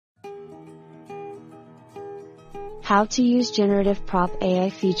How to use Generative Prop AI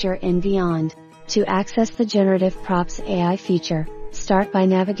feature in Vyond. To access the Generative Props AI feature, start by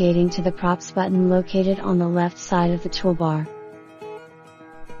navigating to the Props button located on the left side of the toolbar.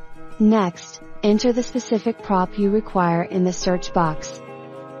 Next, enter the specific prop you require in the search box.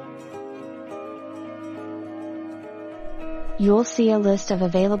 You'll see a list of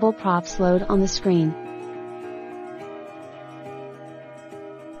available props load on the screen.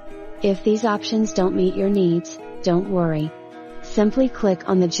 If these options don't meet your needs, don't worry. Simply click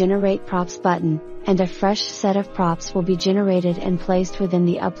on the Generate Props button, and a fresh set of props will be generated and placed within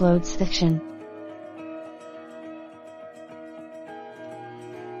the Upload section.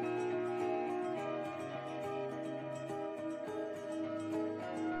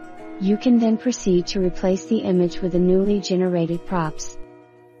 You can then proceed to replace the image with the newly generated props.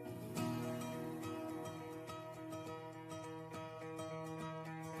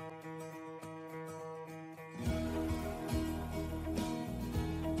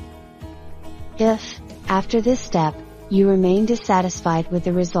 If, after this step, you remain dissatisfied with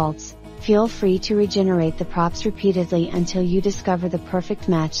the results, feel free to regenerate the props repeatedly until you discover the perfect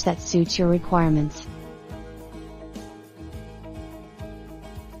match that suits your requirements.